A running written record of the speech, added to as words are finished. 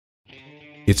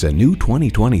It's a new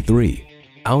 2023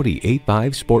 Audi A5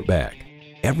 Sportback.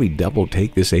 Every double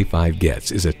take this A5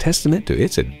 gets is a testament to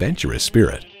its adventurous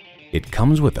spirit. It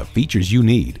comes with the features you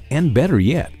need, and better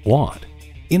yet, want.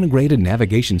 Integrated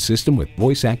navigation system with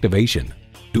voice activation,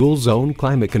 dual zone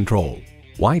climate control,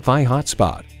 Wi-Fi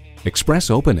hotspot, express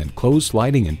open and closed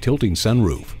sliding and tilting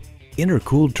sunroof,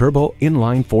 intercooled turbo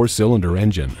inline 4-cylinder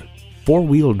engine,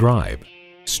 4-wheel drive,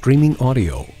 streaming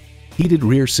audio, heated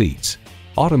rear seats,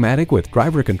 automatic with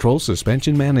driver control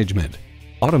suspension management,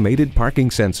 automated parking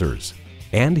sensors,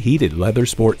 and heated leather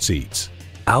sport seats.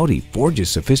 Audi forges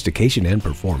sophistication and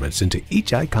performance into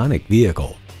each iconic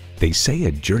vehicle. They say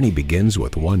a journey begins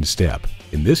with one step.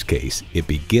 In this case, it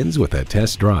begins with a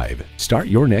test drive. Start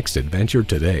your next adventure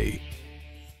today.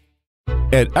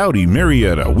 At Audi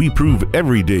Marietta, we prove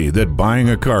every day that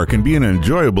buying a car can be an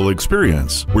enjoyable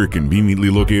experience. We're conveniently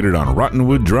located on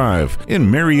Rottenwood Drive in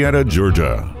Marietta,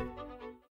 Georgia.